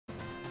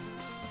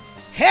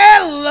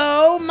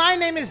Hello, my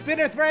name is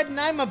BitterThread and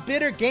I'm a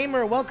bitter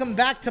gamer. Welcome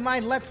back to my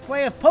Let's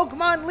Play of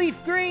Pokemon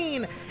Leaf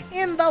Green.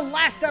 In the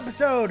last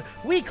episode,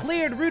 we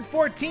cleared Route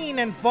 14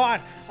 and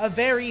fought a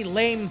very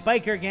lame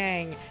biker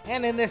gang.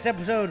 And in this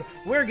episode,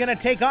 we're gonna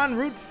take on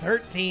Route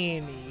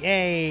 13.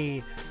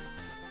 Yay!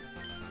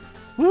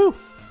 Woo!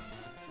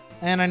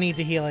 And I need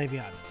to heal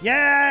Avion.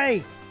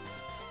 Yay!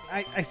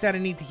 I said I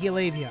need to heal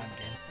Avion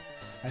again.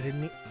 I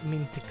didn't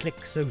mean to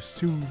click so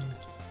soon.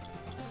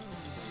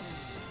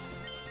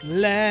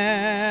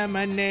 Lemonade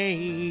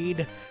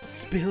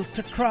spilt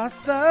across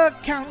the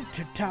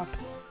countertop.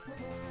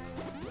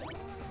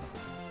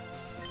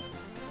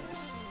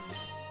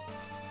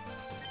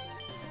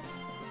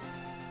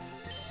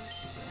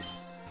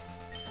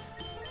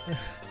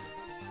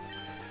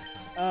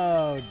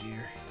 Oh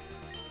dear.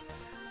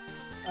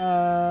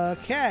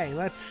 Okay,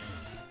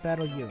 let's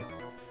battle you.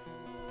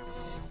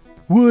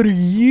 What are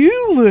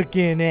you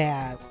looking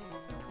at?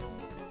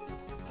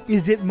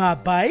 Is it my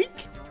bike?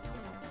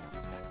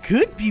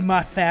 Could be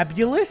my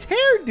fabulous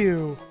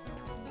hairdo.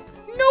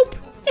 Nope,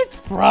 it's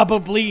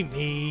probably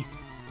me.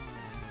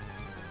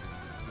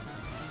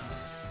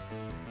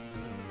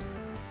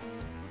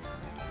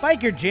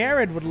 Biker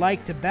Jared would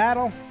like to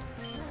battle.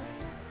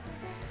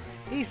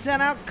 He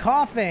sent out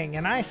Coughing,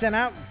 and I sent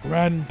out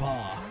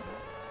Grandpa.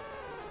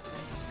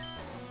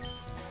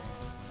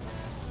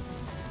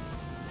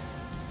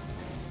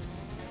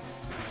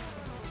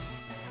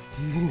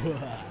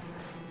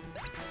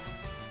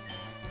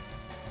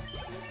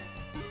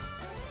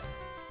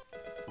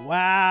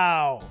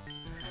 Wow.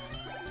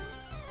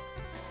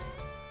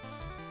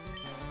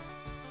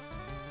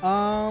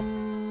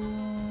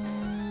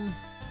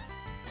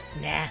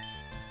 Nah.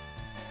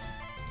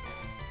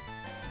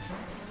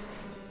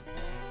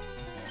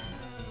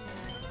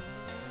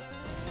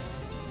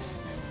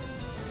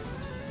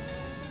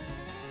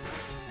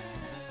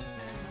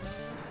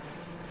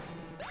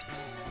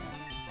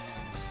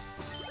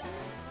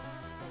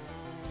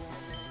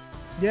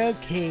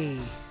 Okay.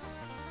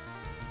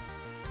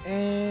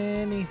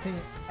 Anything?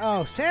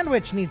 Oh,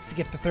 Sandwich needs to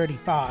get to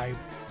 35.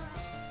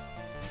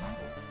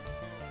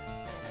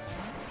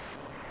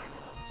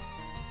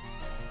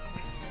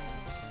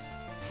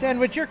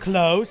 Sandwich, you're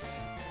close.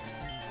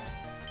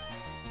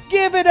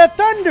 Give it a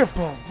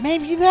Thunderbolt.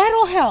 Maybe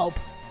that'll help.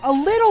 A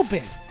little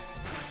bit.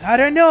 I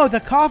don't know. The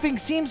coughing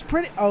seems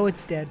pretty... Oh,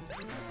 it's dead.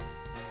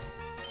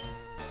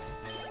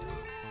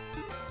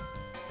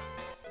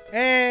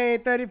 Hey,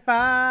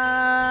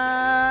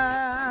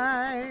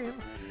 35.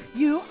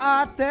 You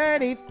are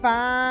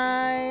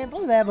 35.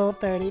 Level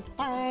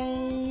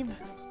 35.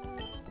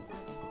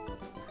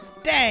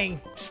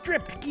 Dang,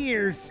 stripped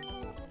gears.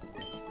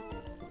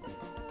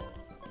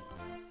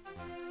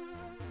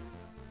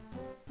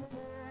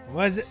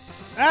 Was it?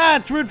 Ah,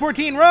 it's Route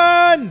 14,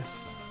 run!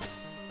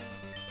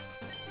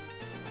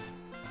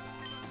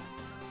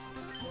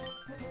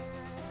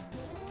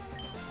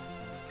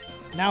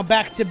 Now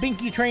back to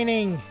Binky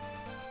training.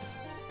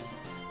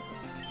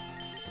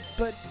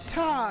 But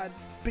Todd,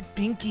 but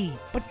Binky,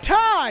 but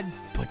Todd,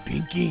 but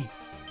Binky.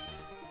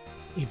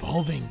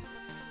 Evolving.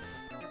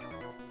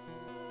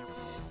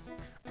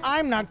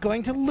 I'm not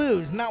going to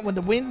lose, not when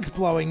the wind's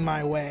blowing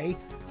my way.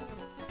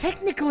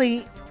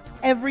 Technically,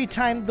 every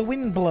time the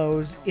wind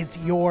blows, it's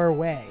your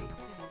way.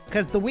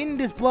 Because the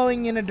wind is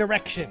blowing in a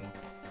direction,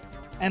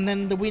 and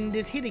then the wind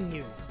is hitting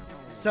you.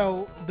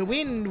 So the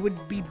wind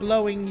would be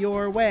blowing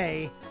your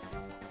way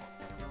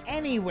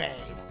anyway.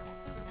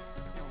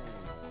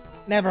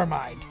 Never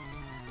mind.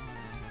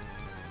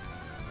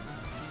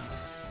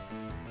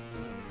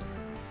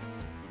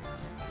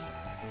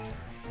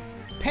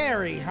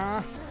 Parry,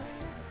 huh?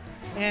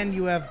 And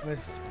you have a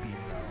spear.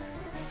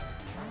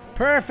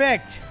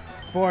 Perfect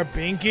for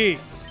Binky.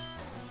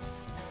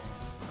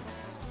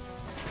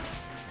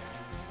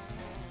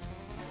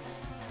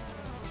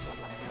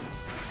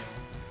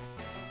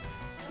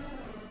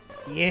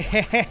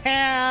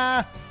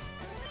 Yeah!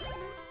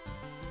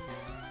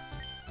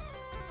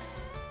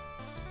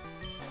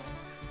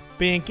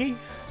 Binky,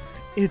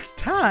 it's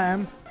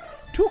time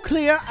to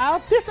clear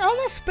out this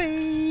other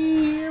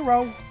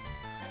Spearow.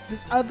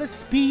 This other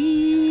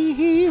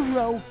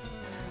Spearow.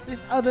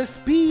 This other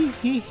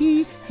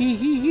Spearow.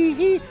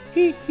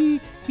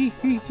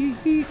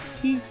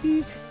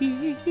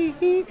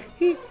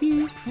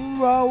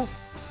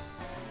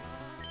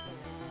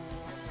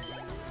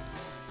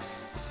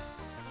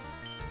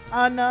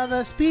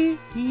 Another Spearow.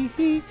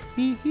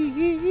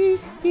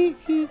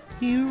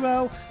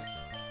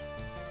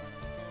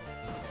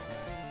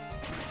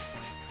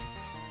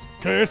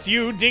 Curse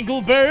you,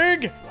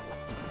 Dinkleberg!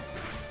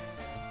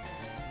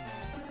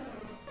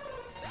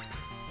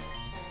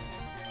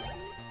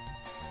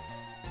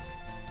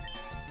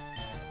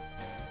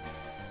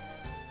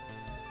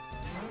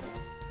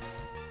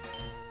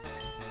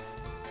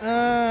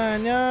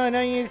 No,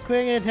 use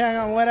quick attack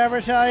on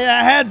whatever shall you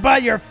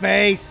headbutt your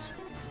face.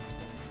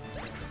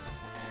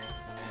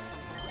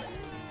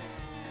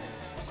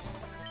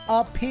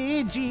 A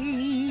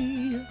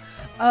Pidgey,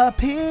 a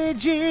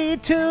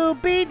Pidgey to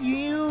beat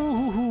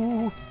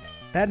you.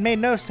 That made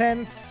no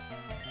sense,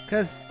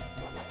 Because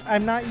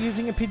I'm not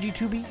using a Pidgey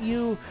to beat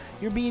you.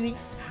 You're beating...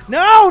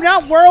 No,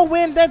 not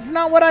Whirlwind. That's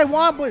not what I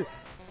want. But...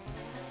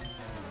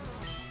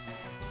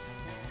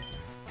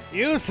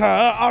 You, sir,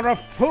 are a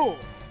fool.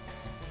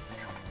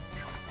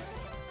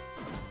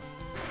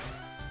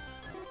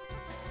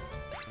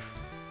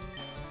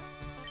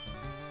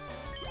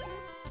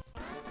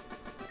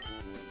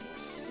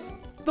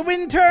 The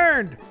wind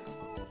turned.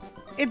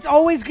 It's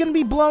always going to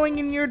be blowing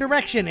in your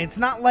direction. It's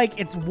not like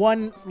it's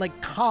one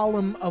like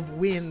column of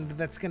wind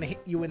that's going to hit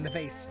you in the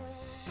face.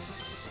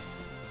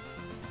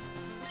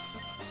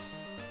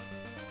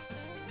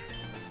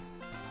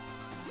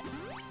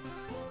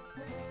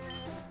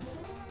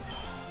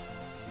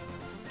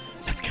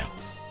 Let's go.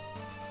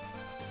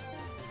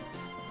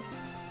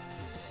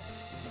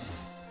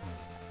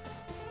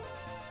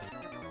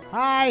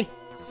 Hi.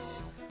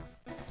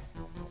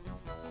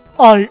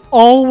 I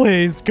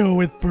always go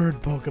with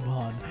bird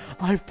Pokemon.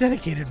 I've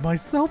dedicated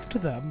myself to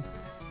them.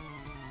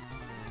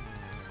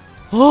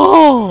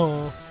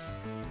 Oh!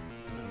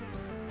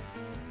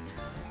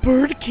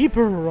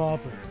 Birdkeeper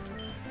Robert.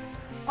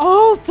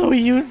 Oh, so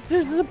he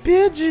uses a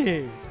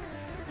Pidgey.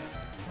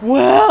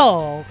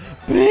 Well,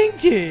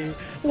 Pinky,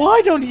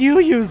 why don't you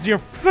use your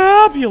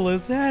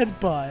fabulous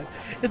headbutt?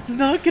 It's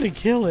not gonna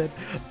kill it,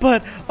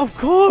 but of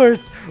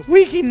course,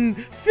 we can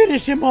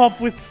finish him off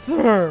with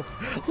Surf.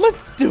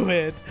 Let's do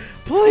it.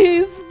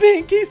 Please,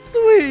 Pinky,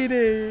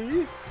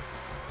 sweetie.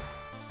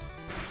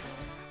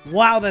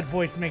 Wow, that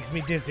voice makes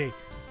me dizzy.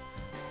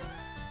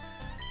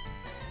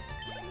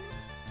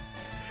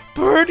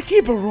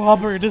 Birdkeeper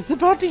Robert is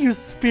about to use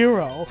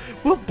Spearow.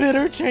 Will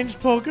Bitter change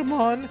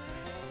Pokemon?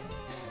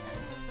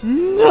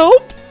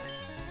 Nope.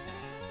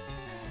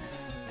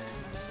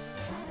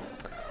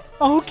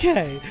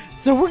 Okay,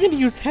 so we're gonna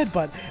use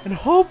Headbutt, and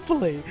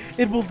hopefully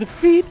it will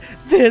defeat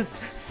this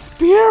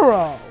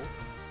Spearow.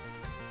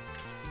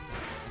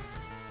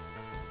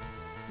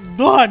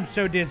 Oh, I'm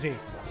so dizzy.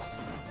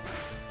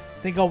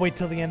 I think I'll wait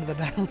till the end of the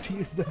battle to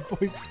use that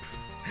voice.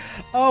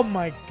 Oh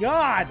my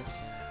god!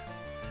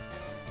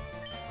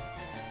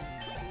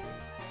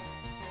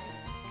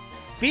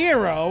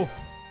 Fearow?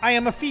 I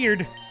am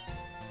afeared.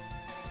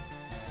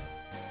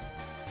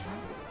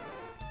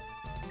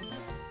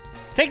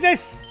 Take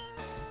this!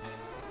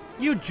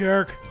 You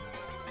jerk.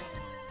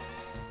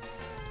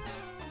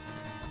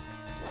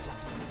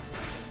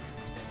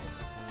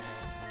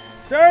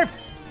 Surf!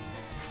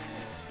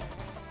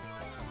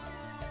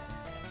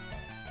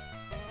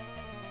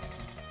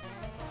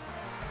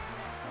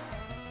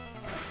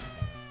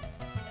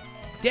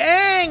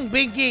 Dang,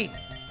 Binky!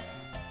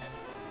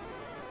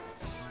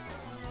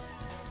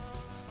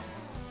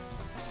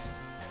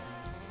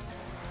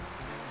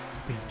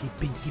 Binky,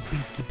 Binky,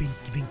 Binky,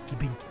 Binky, Binky,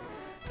 Binky.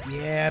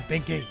 Yeah,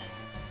 Binky.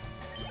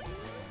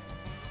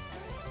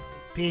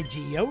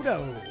 Pidgeotto.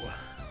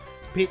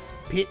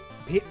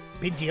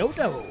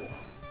 Pidgeotto.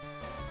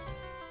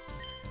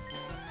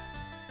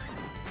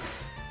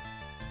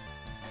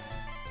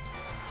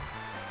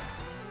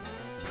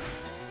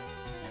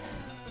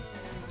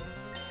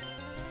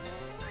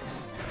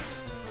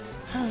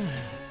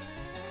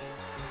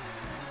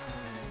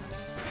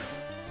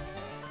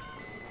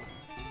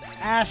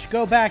 Ash,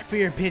 go back for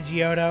your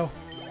Pidgeotto.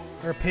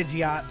 Or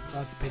Pidgeot.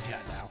 Oh, it's a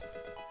Pidgeot now.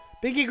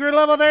 Binky grew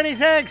level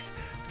 36!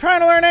 Trying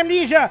to learn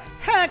Amnesia!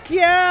 Heck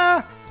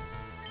yeah!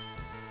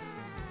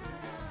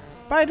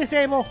 Bye,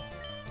 Disable.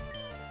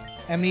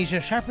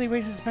 Amnesia sharply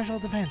raises special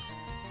defense.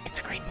 It's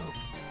a great move.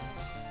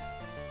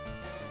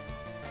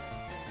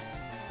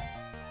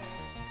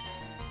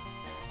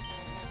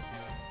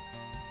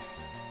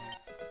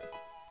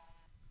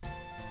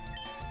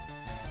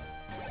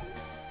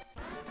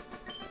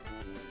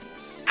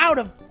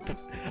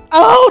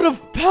 Out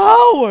of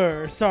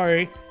power!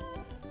 Sorry.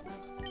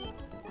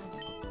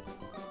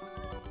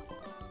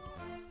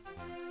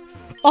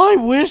 I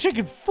wish I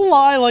could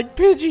fly like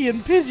Pidgey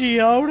and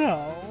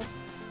Pidgeotto.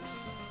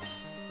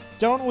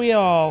 Don't we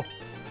all?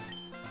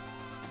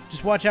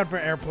 Just watch out for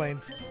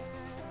airplanes.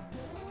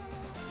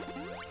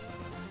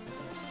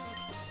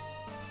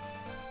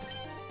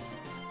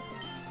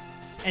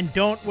 And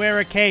don't wear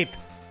a cape,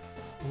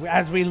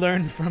 as we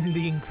learned from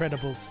The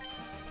Incredibles.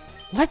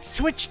 Let's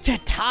switch to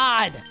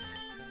Todd.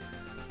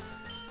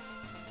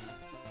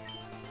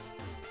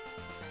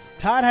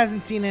 Todd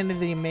hasn't seen any of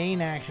the main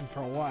action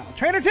for a while.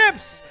 Trainer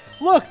tips!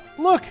 Look,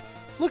 look,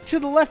 look to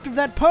the left of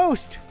that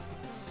post.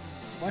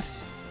 What?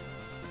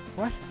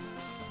 What?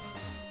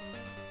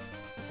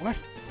 What?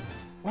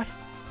 What?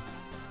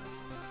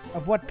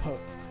 Of what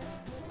post?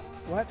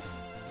 What?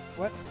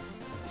 What?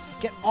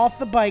 Get off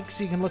the bike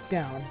so you can look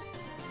down.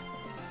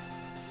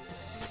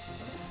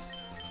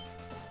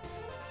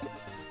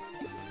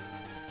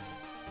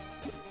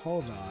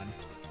 Hold on.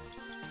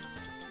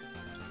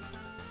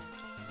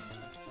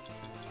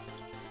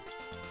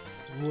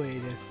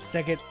 Wait a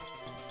second.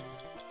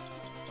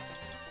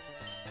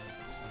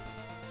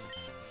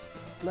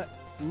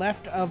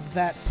 Left of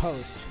that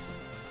post.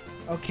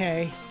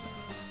 Okay.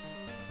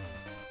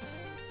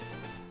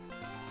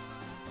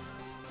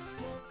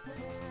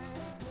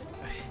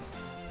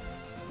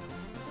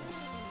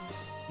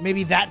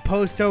 Maybe that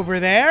post over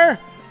there?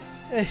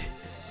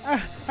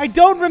 I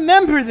don't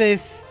remember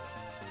this.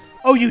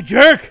 Oh, you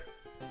jerk!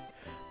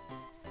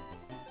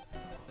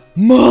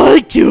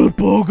 My cute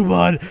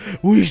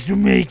Pokemon wish to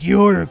make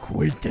your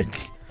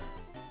acquaintance.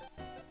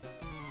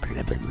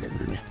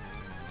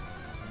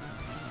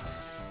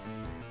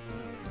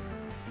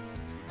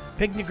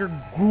 Picnicker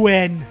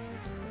Gwen.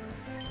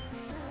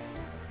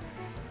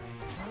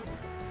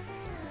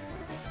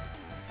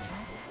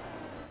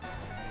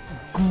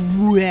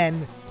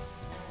 Gwen.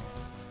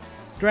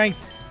 Strength.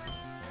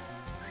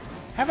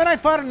 Haven't I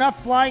fought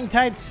enough flying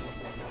types?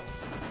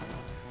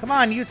 Come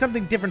on, use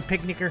something different,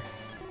 Picnicker.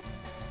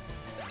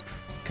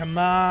 Come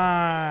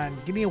on.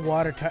 Give me a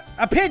water type.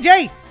 A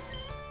Pidgey!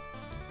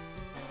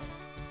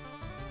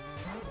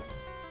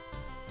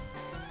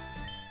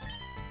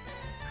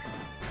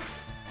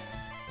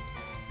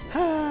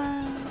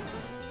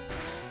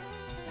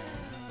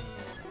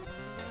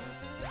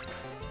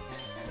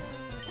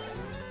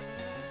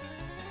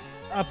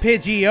 A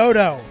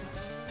Pidgeotto.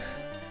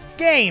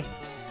 Game,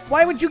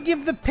 why would you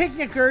give the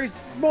Picnickers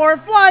more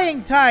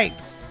flying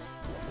types?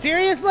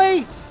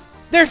 Seriously?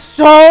 There's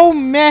so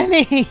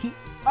many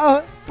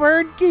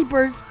bird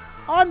keepers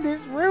on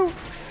this route.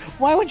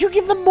 Why would you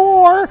give them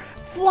more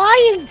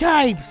flying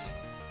types?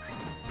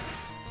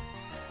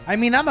 I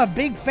mean, I'm a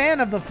big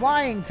fan of the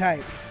flying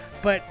type,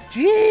 but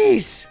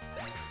jeez.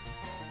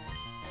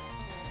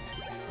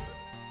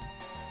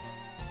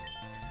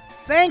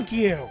 Thank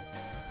you.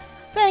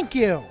 Thank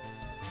you.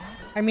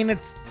 I mean,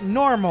 it's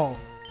normal.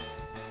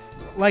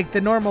 Like the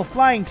normal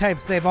flying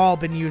types they've all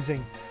been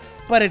using.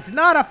 But it's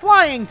not a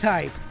flying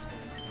type.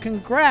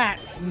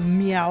 Congrats,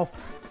 Meowth.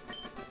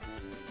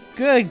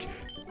 Good.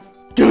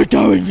 You're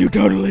going, you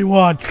totally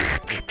won.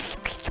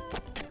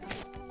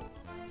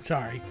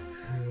 Sorry.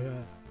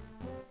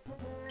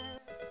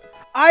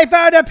 I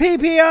found a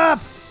PP up!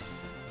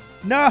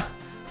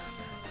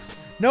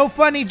 No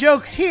funny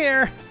jokes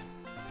here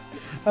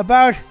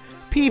about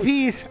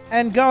PPs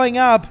and going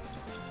up.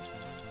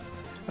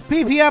 A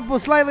PP up will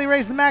slightly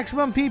raise the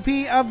maximum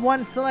PP of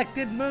one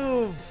selected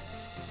move.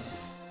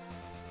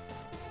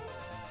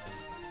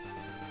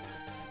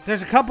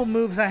 There's a couple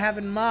moves I have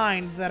in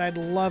mind that I'd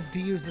love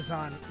to use this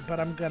on, but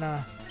I'm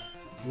gonna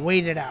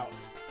wait it out.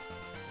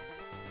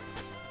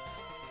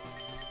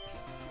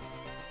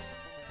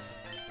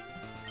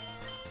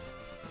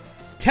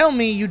 Tell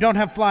me you don't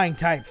have flying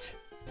types.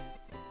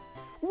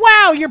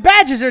 Wow, your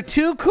badges are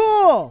too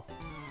cool!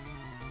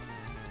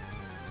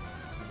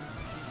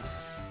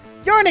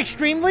 You're an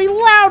extremely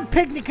loud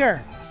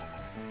picnicker!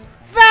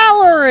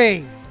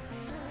 Valerie!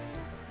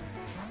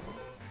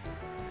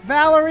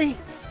 Valerie,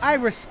 I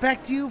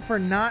respect you for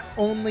not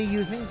only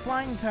using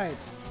flying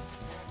types.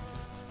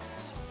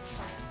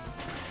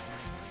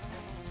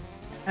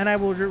 And I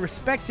will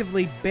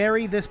respectively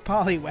bury this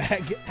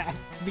Poliwag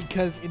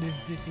because it is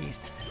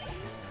deceased.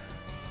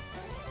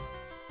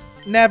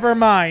 Never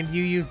mind,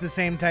 you use the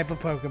same type of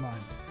Pokemon.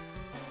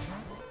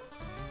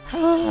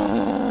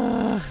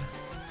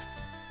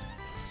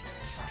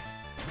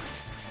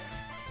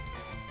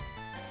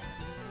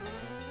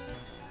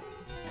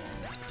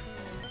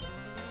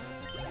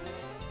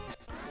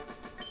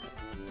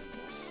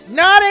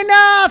 Not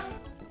enough!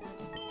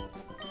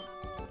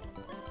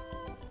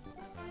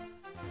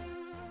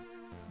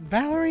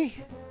 Valerie?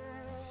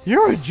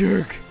 You're a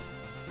jerk.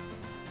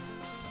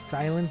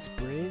 Silence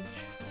Bridge?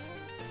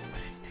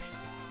 What is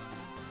this?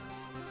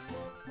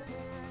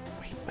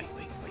 Wait.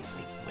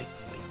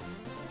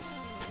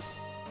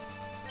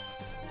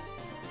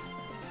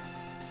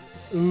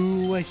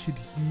 Ooh, I should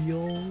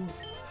heal.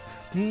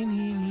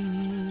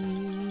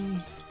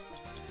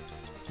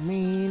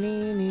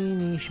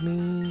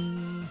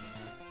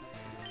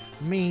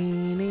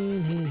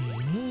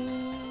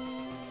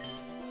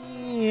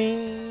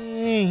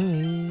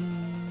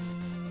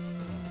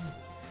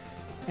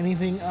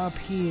 Anything up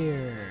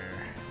here?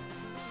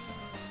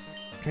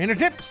 Trainer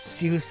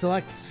tips. You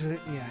select.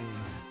 Yeah.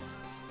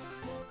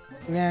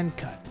 And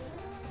cut.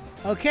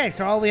 Okay,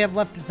 so all we have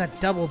left is that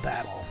double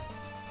battle.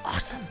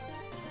 Awesome.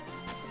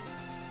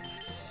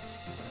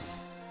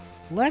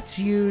 Let's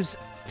use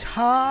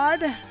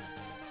Todd.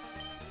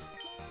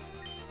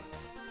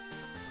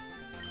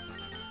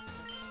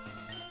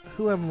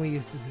 Who haven't we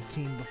used as a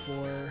team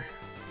before?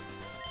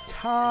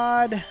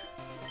 Todd.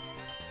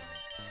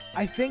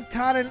 I think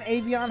Todd and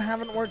Avion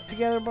haven't worked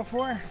together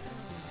before.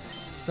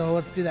 So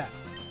let's do that.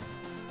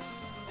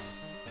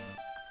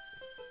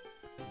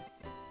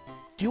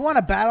 Do you want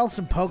to battle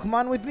some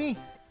Pokemon with me?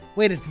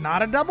 Wait, it's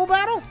not a double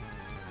battle?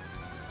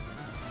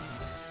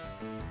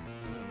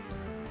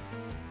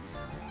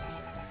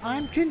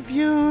 I'm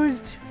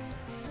confused.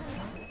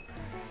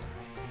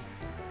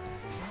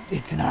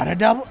 It's not a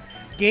double...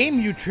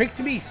 Game, you tricked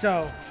me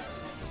so.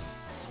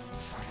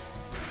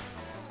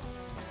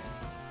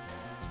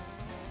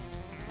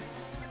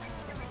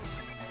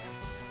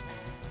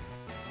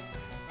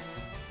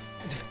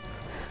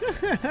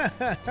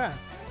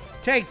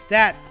 Take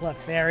that,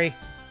 Clefairy.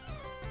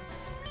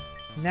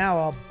 Now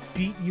I'll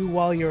beat you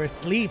while you're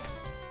asleep.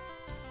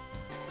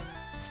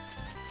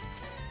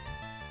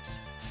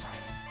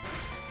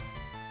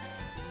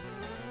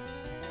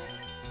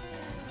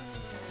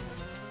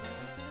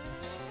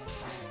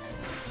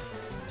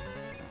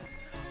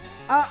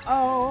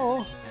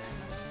 Uh-oh.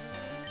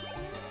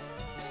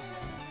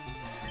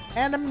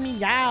 And a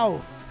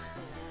Meowth.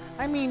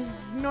 I mean,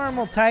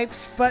 normal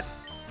types, but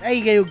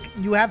hey,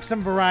 you have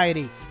some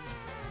variety.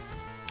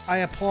 I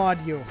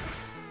applaud you.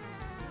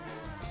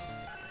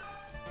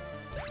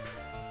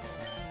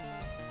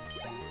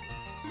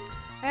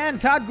 And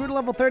Todd grew to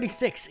level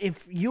 36.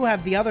 If you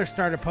have the other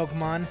starter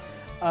Pokemon,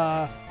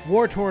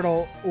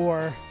 Wartortle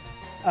or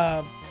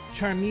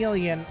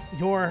Charmeleon,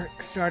 your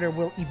starter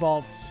will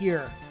evolve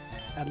here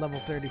at level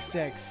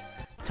 36.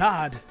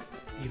 Todd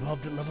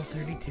evolved at level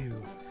 32.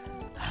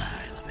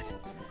 I love it.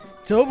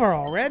 It's over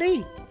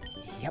already?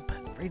 Yep,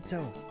 afraid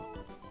so.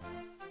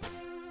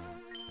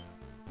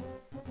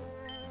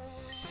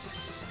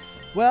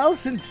 Well,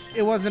 since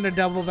it wasn't a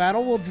double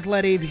battle, we'll just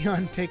let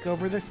Avion take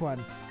over this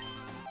one.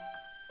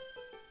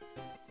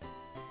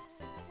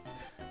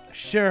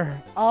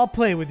 Sure, I'll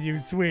play with you,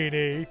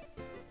 sweetie.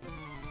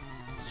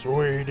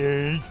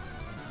 Sweetie.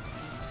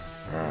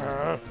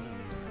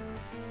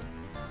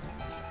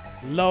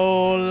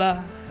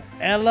 Lola.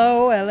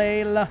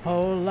 L-O-L-A,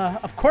 Lola.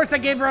 Of course I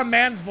gave her a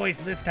man's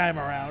voice this time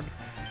around.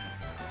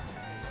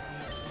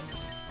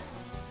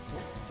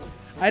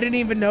 I didn't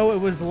even know it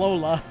was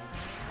Lola.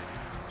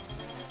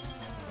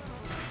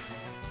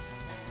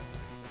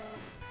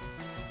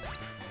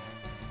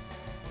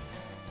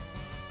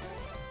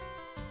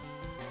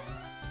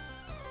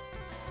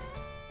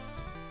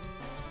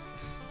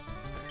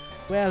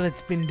 Well,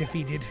 it's been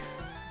defeated.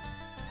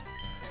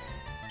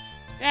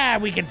 Ah,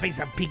 we can face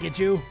a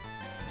Pikachu.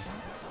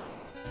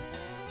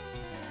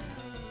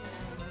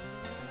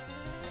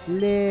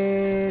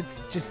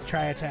 Let's just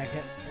try attack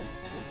it.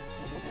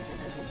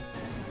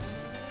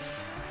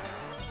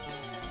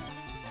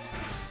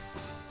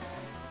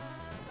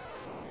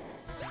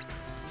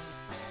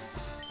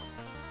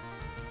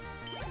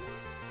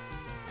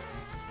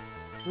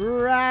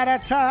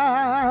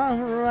 Rat-a-ta,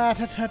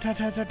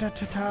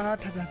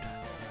 rat-a-ta-ta-ta-ta-ta-ta-ta-ta.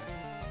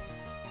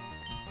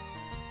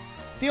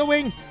 Steel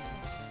Wing.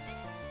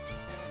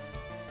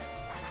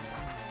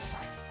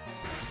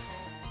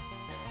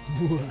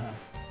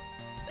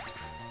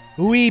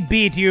 We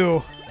beat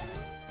you.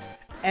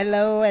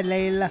 Hello,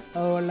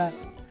 Hola.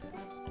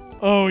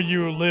 Oh,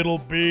 you little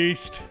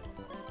beast.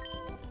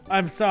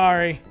 I'm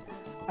sorry.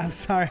 I'm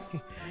sorry.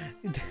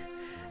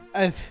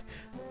 I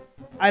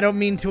don't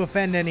mean to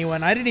offend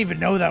anyone. I didn't even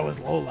know that was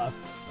Lola.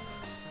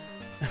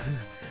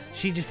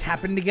 She just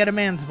happened to get a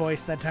man's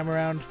voice that time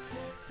around.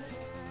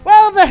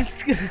 Well,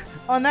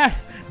 on that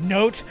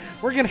note,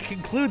 we're going to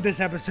conclude this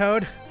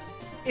episode.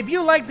 If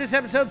you like this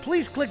episode,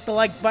 please click the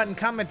like button,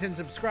 comment, and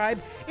subscribe.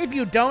 If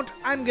you don't,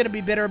 I'm going to be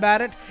bitter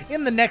about it.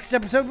 In the next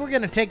episode, we're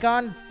going to take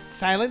on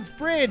Silence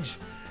Bridge.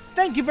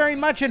 Thank you very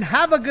much, and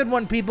have a good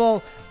one,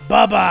 people.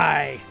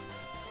 Bye-bye.